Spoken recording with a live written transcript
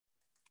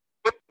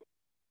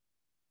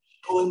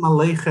Shalom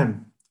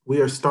Aleichem.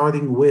 We are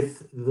starting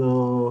with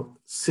the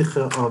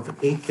Sikha of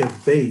Ekev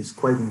Beis,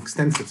 quite an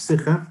extensive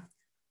Sikha,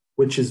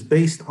 which is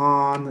based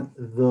on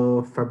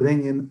the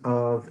Farbrengen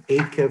of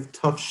Ekev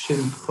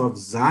Tavshin Chav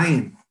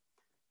Zayin.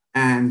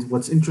 And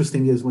what's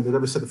interesting is when the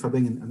Rebbe said the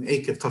Farbrengen on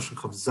Ekev Tavshin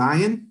Chav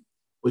Zayin,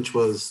 which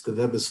was the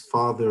Rebbe's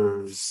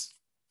father's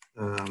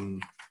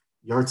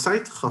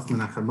yahrzeit, Chaf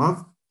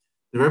Menachemav,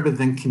 the Rebbe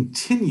then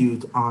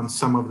continued on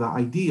some of the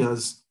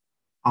ideas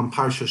on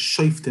Parsha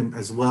Shoftim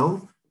as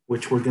well,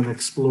 which we're going to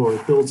explore.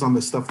 It builds on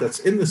the stuff that's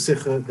in the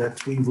Sikha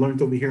that we've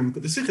learned over here in the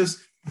Sikhas,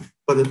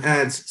 but it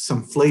adds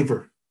some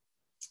flavor.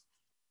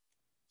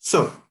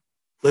 So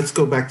let's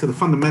go back to the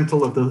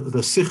fundamental of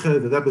the Sikha.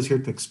 The Rebbe is here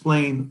to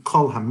explain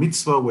Kol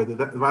HaMitzvah, where the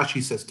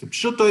Rashi says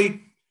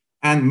Kipshutai,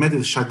 and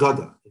Medid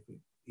Shagada.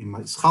 You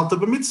might Schalta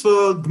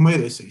b'mitzvah,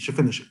 Gmeire, so you should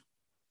finish it.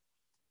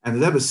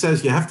 And the Rebbe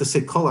says you have to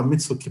say Kol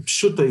HaMitzvah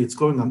Kipshutai. It's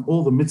going on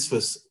all the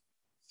mitzvahs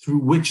through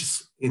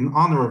which, in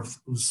honor of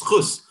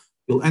Zchus,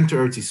 you'll enter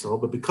Eretz Yisrael,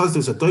 but because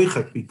there's a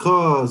doichet,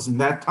 because in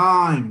that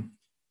time,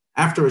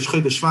 after Rosh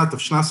Chodesh Shvat of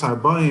Shnas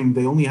HaArbaim,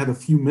 they only had a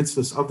few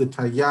mitzvahs of the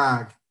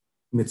Taryag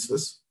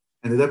mitzvahs,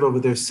 and the Rebbe over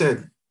there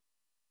said,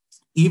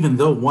 even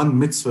though one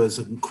mitzvah is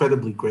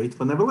incredibly great,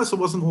 but nevertheless it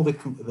wasn't all the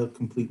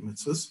complete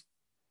mitzvahs,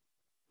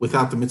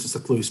 without the mitzvahs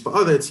of Tluis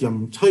Ba'aretz,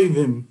 Yom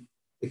Tovim,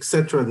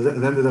 etc.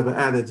 Then the Rebbe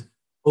added,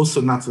 also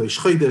not Rosh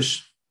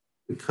Chodesh,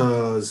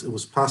 because it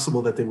was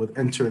possible that they would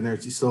enter in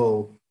Eretz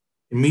Yisrael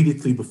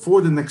immediately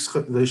before the next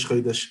Rosh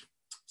Chodesh.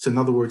 So in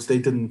other words, they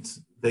didn't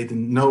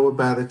know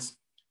about it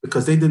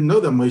because they didn't know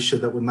that Moshe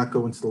that would not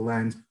go into the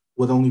land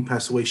would only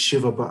pass away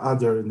Shiva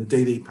Ba'adar in the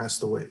day that he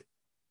passed away.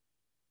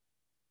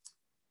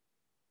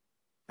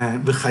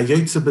 And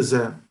v'chayotze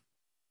b'zeh.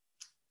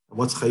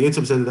 What's chayotze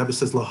b'zeh? The Rebbe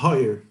says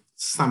lahoyer.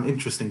 Some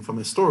interesting from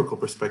a historical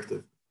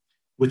perspective.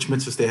 Which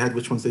mitzvahs they had,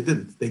 which ones they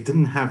didn't. They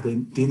didn't have the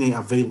Dinei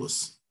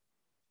Avelus,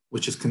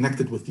 which is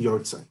connected with the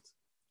yahrzeit.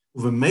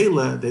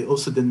 Uvemela, they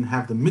also didn't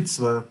have the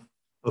mitzvah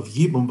of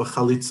Yibum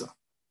B'chalitza.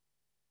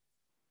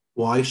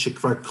 Why?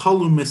 Shekvar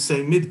Kalu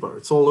Mesei Midbar.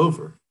 It's all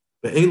over.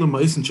 Be'elu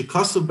Ma'isen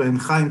Shekasu Ben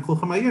Chaim Kol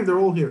Chamayim. They're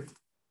all here.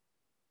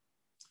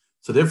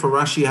 So therefore,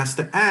 Rashi has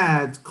to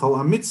add Kol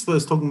HaMitzvah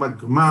is talking about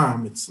Gemara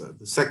Mitzvah,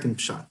 the second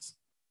pshat,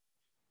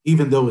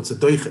 even though it's a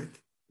doichek,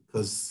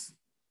 because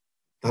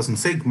it doesn't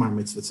say Gemara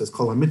Mitzvah, it says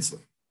Kol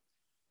HaMitzvah.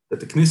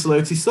 That the Knesset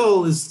Eretz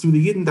Yisrael is through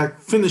the Yidden that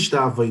finished the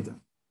Avodah.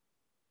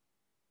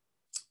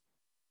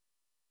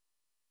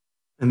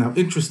 And now,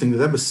 interesting, the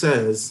Rebbe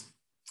says,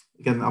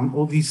 again,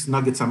 all these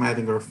nuggets I'm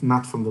adding are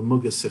not from the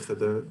Muga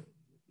Sikha.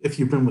 If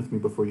you've been with me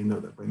before, you know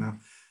that by now.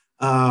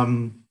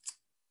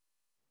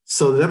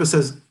 So the Rebbe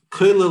says,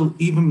 because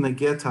even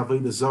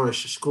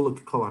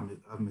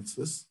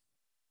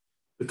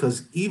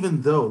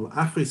though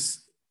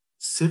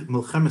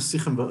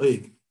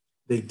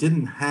they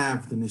didn't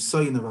have the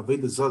Nisayin of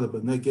Avodah Zarah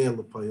b'negei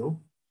l'payil,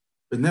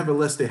 but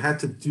nevertheless they had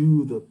to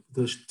do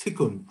the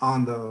tikkun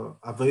on the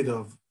Avodah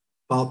of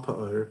Baal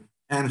Pa'or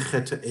and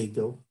Cheta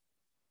Egel.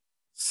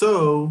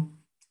 So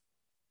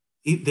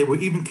they were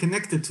even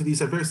connected to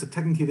these averos that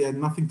technically they had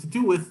nothing to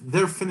do with.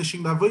 They're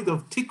finishing the Avodah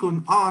of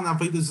tikkun on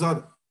Avodah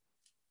Zarah.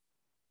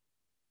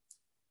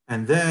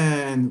 And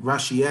then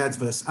Rashi adds,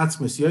 Ves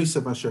Atzmes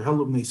Yosef Asher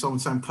Helu Bnei Yisrael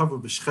Mitzrayim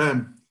Kavu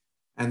B'Shechem.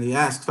 And he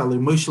asks,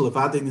 Moshe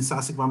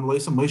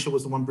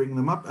was the one bringing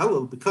them up.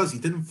 Elul, because he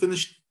didn't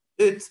finish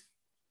it.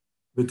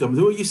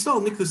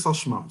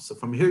 So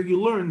from here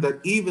you learn that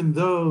even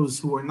those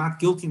who are not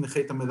guilty in the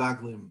Chet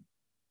HaMeraglim,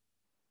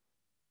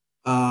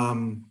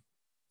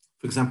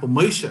 for example,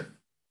 Moshe,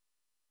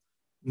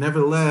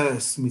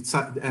 nevertheless,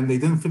 and they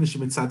didn't finish the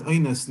Mitzad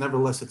Einis,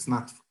 nevertheless, it's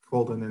not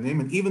called on their name.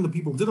 And even the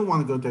people didn't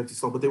want to go to Eretz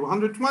Yisrael, but they were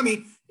under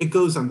 20, it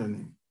goes on their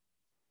name.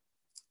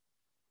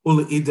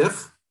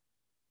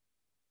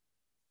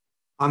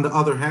 On the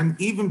other hand,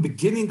 even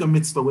beginning a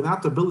mitzvah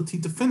without the ability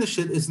to finish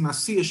it is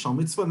Nasiyah Shal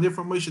Mitzvah, and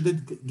therefore Moshe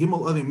did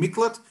Gimel Arim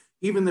Miklat,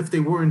 even if they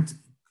weren't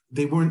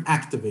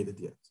activated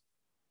yet.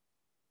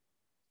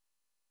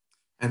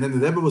 And then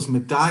the Rebbe was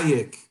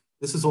Medayek.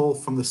 This is all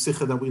from the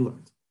Sikha that we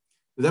learned.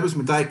 The Rebbe was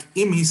Medayek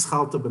Im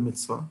Hischalta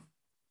b'mitzvah.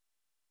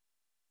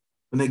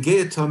 When they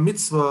get to a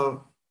mitzvah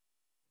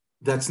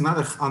that's not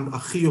a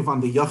chiyuv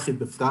on the Yachid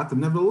B'frat,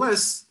 and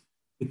nevertheless,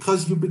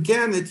 because you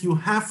began it, you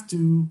have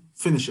to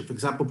finish it. For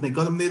example, Bnei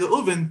Gadam Bnei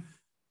Reuven,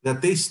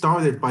 that they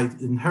started by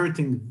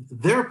inheriting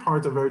their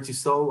part of Eretz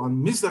Yisrael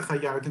on Mizrach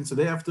HaYarden, so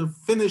they have to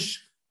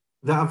finish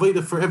the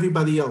Avodah for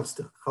everybody else.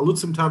 The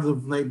Chalutzim Tavlu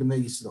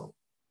Bnei Yisrael.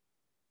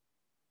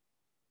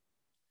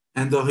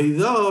 And the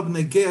Hira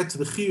Bnei Get,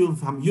 the Chiyuv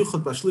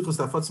HaMyuchad B'Ashlichos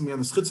Ta'afatzim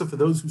Yanis Chitza, for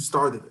those who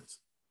started it.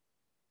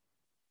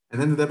 And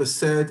then the Rebbe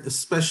said,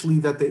 especially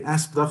that they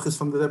asked brachas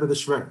from the Rebbe the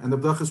Shver, and the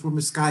brachas were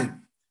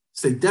miskayim.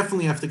 So they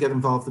definitely have to get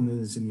involved in the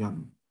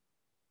Zinyanim.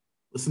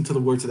 Listen to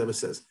the words that the Rebbe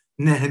says.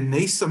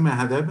 Nehenesa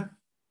me'harebe.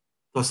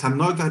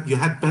 You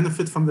had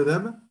benefit from the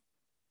Rebbe.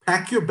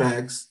 Pack your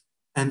bags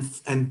and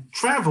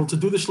travel to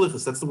do the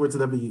shlichus. That's the words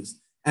that Rebbe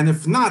used. And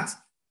if not,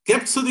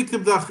 give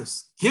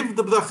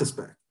the brachas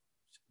back.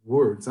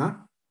 Words, huh?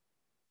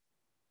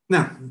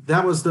 Now,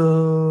 that was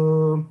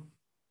the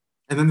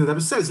And then the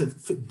Rebbe says,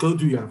 go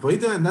do your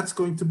avodah, and that's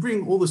going to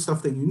bring all the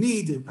stuff that you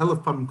need.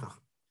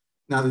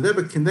 Now the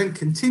Rebbe can then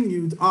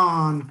continued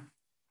on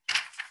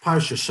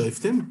Parsha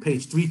Shoftim,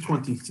 page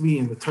 323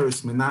 in the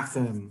Toras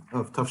Menachem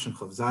of Tafshin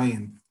Chav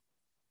Zayin,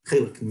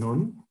 Chelik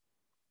Nun.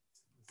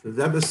 The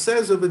Rebbe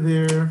says over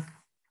there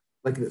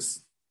like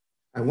this.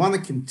 I want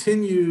to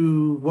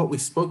continue what we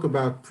spoke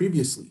about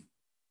previously.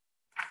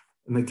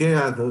 In the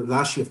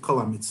Rashi of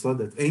Kol HaMitzvah,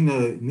 that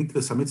Eina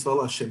Nikdas HaMitzvah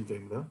Ala Hashem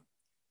Gemra,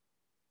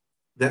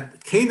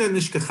 that Kena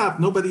Nishkachat,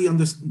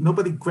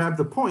 nobody grabbed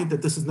the point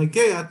that this is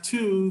Negea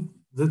to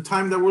the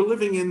time that we're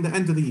living in, the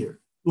end of the year.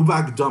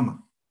 Uvagdama.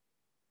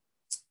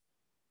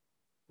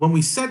 When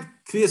we said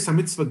Kriyas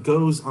HaMitzvah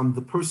goes on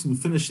the person who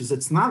finishes,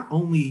 it's not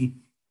only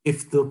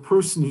if the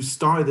person who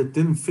started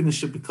didn't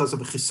finish it because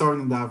of a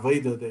chisaron in the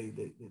Aveda,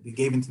 they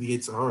gave into the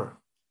Yetzer Hara.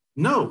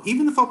 No,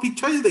 even if Al Pi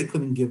Torah they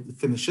couldn't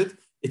finish it,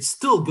 it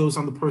still goes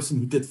on the person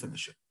who did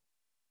finish it.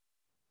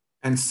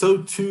 And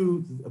so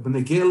too,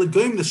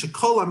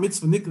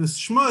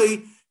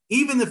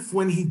 even if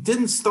when he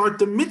didn't start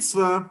the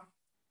mitzvah,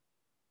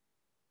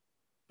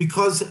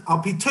 because Al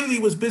Pi Torah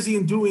was busy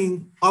in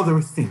doing other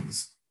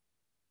things.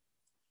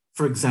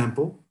 For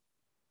example,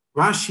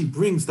 Rashi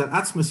brings that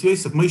Atzmas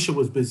Yosef Moshe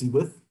was busy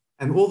with,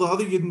 and all the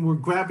other Yidden were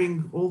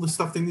grabbing all the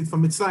stuff they need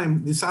from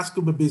Mitzrayim,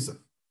 Nisasku Bebiza.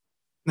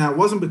 Now, it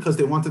wasn't because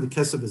they wanted the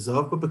Kesef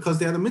Ezav, but because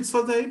they had a mitzvah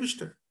of the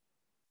Eibishter.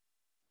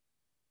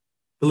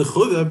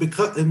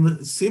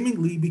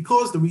 Seemingly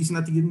because the reason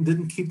that the Yidden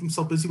didn't keep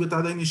themselves busy with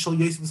that initial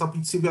Yosef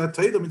Zapitziva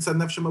Taydam, it's a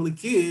Nefshem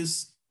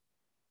Alikis.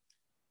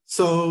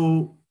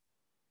 So,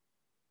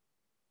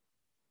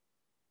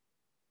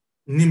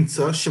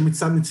 Nimtza,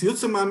 Shemitzad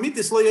Mitziyutzim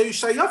Amitis Lo Yayu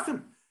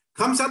Shayachim.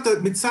 Comes out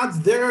that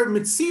mitzad their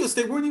mitzius,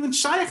 they weren't even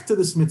shaykh to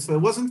this mitzvah. It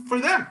wasn't for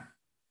them.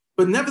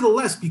 But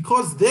nevertheless,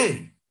 because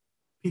they,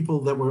 people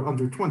that were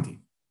under 20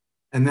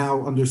 and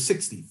now under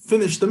 60,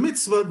 finished the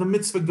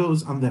mitzvah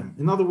goes on them.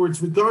 In other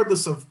words,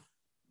 regardless of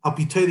Al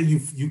Pi Torah,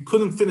 you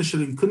couldn't finish it,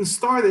 you couldn't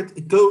start it,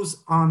 it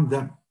goes on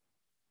them.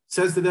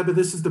 Says the Rebbe,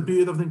 this is the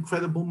period of the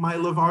incredible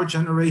mile of our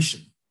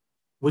generation,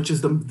 which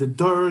is the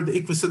Dor, the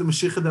Ikvus of the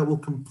Mashiach that will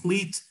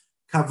complete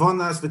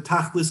Kavanas,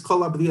 V'tachlis, Kol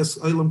Abriyas,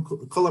 Olam,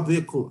 Kol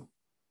Abriya Kula.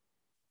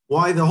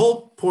 Why the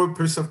whole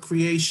purpose of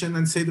creation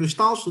and Seder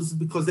Ishtalshus is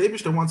because the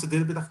Eibishter wants to do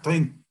it.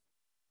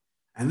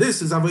 And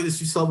this is Avodas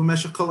Yisrael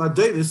b'meshach kol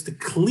hadoros, to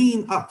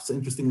clean up. It's an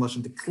interesting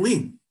lesson, to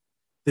clean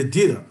the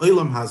Dira,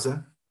 Olam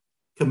Hazeh,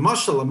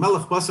 Kemashal, a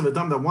Melech Basav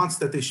Adam that wants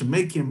that they should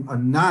make him a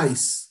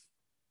nice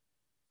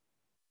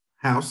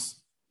house.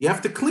 You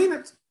have to clean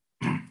it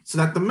so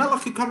that the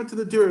Melech can come into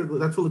the Dira.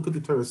 That's what the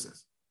Likutei Torah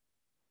says.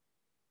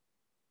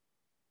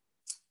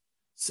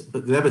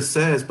 But the Rebbe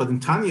says, but in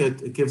Tanya,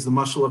 it gives the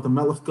mashal of the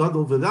Melech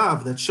Gadol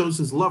V'Rav that shows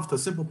his love to a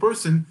simple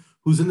person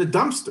who's in the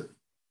dumpster.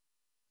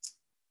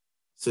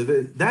 So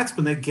that's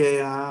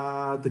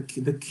B'negea,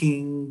 the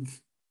king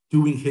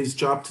doing his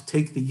job to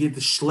take the Yid to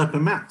schlep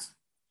him out.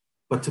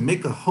 But to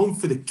make a home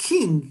for the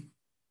king,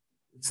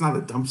 it's not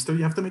a dumpster.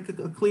 You have to make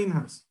a clean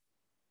house.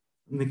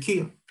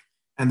 Nekiah.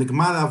 And the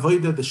Gemara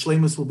Avodah, the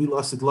Shleimus will be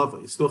Lasid Lava.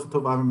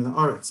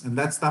 And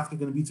that's definitely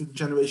going to be through the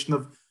generation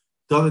of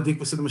Dara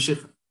Dikvas and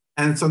Mashiach.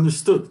 And it's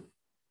understood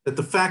that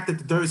the fact that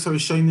the Doros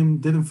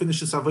HaRishonim didn't finish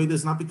this Avodah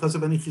is not because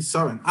of any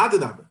chisaron.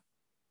 Adarabah.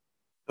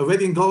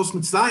 Already in Golos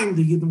Mitzrayim,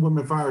 the Yidden were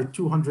mevar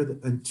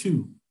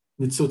 202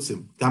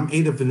 nitzutzim. Gam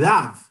Eda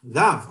Rav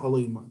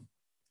Aloyman.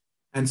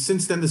 And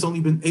since then, there's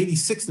only been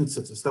 86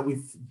 nitzutzos that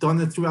we've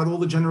done it throughout all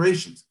the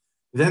generations.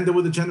 Then there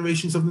were the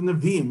generations of the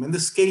Nevi'im and the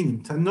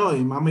Skenim,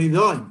 Tanoim,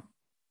 Ameidoim.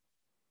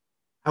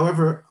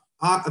 However,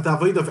 the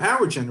Avodah of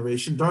our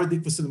generation, Dar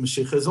Dikvas and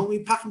Mashiach, is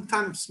only pachim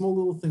tanim, small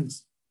little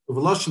things. Two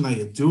puts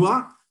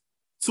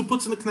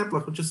in the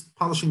kneplach, which is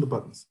polishing the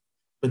buttons.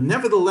 But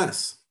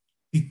nevertheless,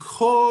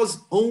 because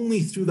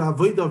only through the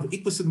avodah of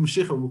Ikvus and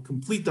Mashiach will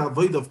complete the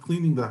avodah of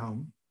cleaning the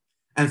home,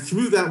 and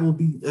through that will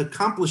be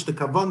accomplished the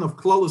kavan of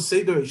klalos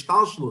seder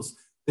ishtalshlus.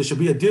 There should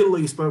be a dir lo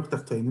yisparach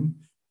tachtenim.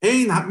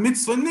 Ein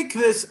mitzvah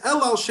nikres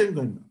el al shem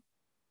gomer.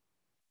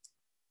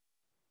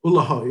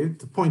 Ulahoyer,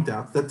 to point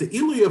out that the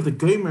ilui of the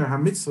gomer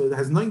ha-mitzvah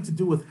has nothing to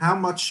do with how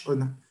much or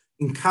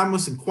in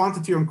kamus and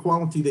quantity or in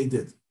quality they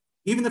did.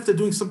 Even if they're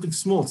doing something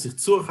small, puts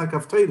in a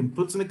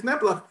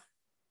kneblach,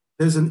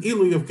 there's an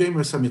ilui of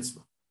Gomer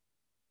HaMitzvah.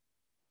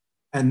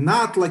 And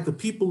not like the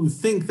people who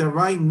think that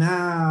right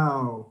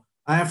now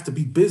I have to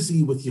be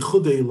busy with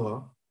Yichudei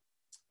law.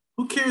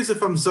 Who cares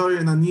if I'm Zohar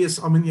and Anias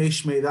Amin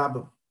Yeshmei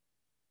Rabba?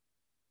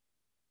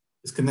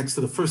 This connects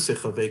to the first Sech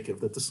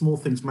HaVekev, that the small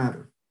things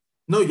matter.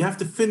 No, you have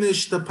to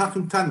finish the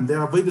Pachim Tanim. There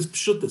are Vedas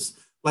Pshutas,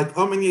 like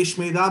Amin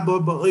Yeshmei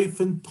Rabba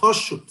Ba'oifen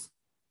Pashut,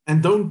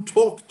 and don't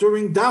talk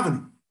during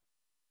davening.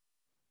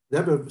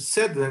 Rebbe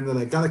said then that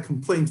I got a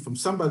complaint from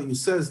somebody who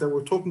says that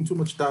we're talking too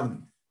much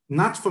davening.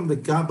 Not from the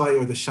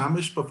Gabbai or the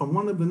Shamish, but from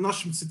one of the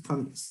Nashim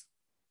Tzidkanis.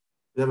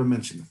 Rebbe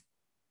mentioned it.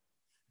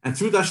 And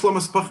through the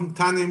Ashlomas Pachim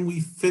Tanim, we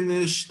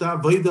finished the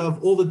Avodah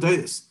of all the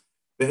Deiros.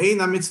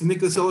 Ve'ein ha-mitzvah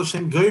nikras el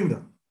Hashem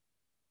goimda.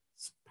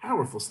 It's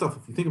powerful stuff.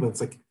 If you think about it,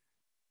 it's like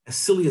as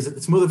silly as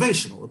it's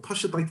motivational.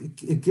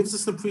 It gives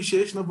us an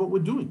appreciation of what we're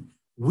doing.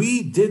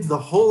 We did the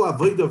whole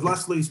avodah of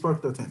last Lo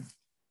Yisparach Daten.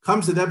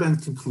 Comes the Rebbe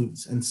and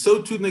concludes, and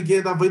so too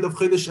neged avodah of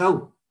Chodesh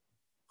El.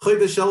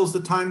 Chodesh El is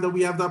the time that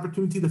we have the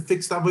opportunity to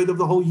fix the avodah of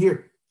the whole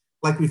year.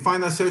 Like we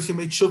find ourselves, you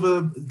made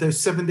Shuvah, there's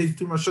 7 days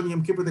between Rosh Hashanah and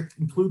Yom Kippur that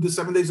include the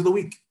 7 days of the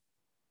week.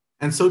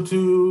 And so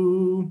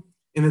too,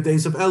 in the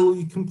days of El,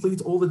 you complete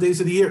all the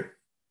days of the year.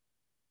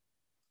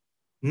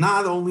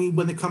 Not only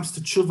when it comes to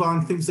tshuva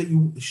on things that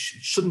you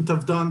shouldn't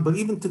have done, but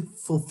even to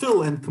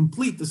fulfill and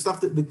complete the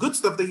stuff, the good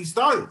stuff that you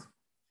started.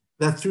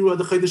 That through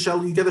the Chodesh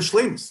El you get a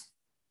shleimus.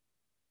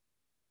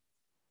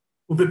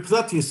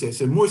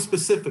 And more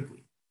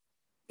specifically,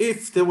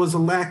 if there was a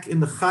lack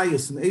in the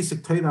chayas and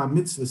Asik Torah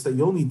mitzvahs that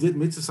you only did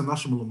mitzvahs and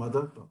nashim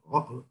l'umada,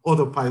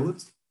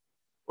 autopilot,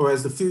 or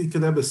as the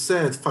Frierdiker Rebbe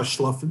said,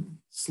 fashlafen,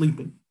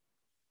 sleeping,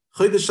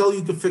 Chodesh El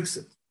you could fix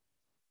it.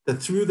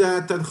 That through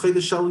that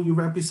Chodesh El you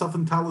wrap yourself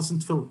in talis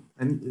and tefillin,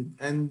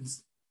 and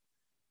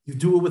you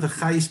do it with a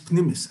chayis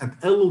pnimis and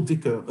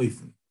eludika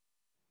oifen,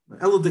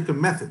 eludika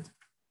method.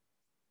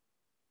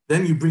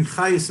 Then you bring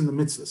chayis in the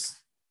mitzvahs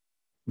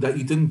that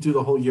you didn't do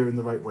the whole year in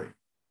the right way.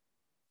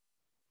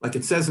 Like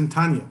it says in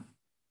Tanya,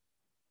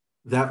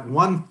 that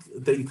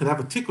you could have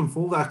a tikkun for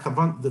all the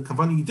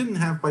kavanah you didn't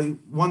have by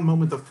one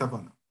moment of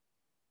kavanah.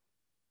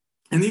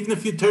 And even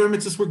if your Torah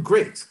mitzvahs were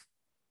great,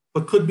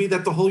 but could be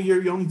that the whole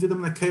year you only did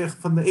them in a keich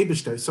from the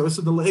Eibishter, so it's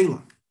the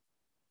le'ela,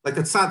 like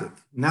a tzaddik.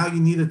 Now you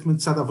need it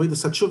mitzad avodah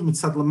satshuv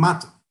mitzad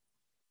lamata.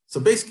 So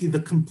basically the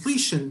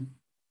completion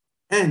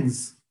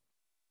ends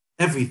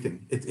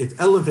everything. It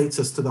elevates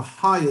us to the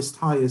highest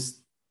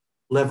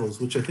levels,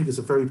 which I think is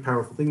a very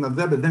powerful thing. Now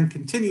the Rebbe then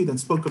continued and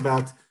spoke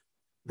about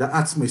the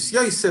Atzmos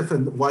Yosef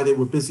and why they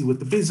were busy with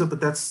the Biza, but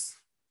that's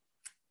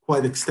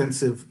quite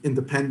extensive,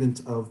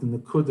 independent of the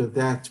Nakuda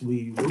that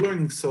we were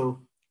learning. So,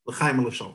 l'chaim l'shalom.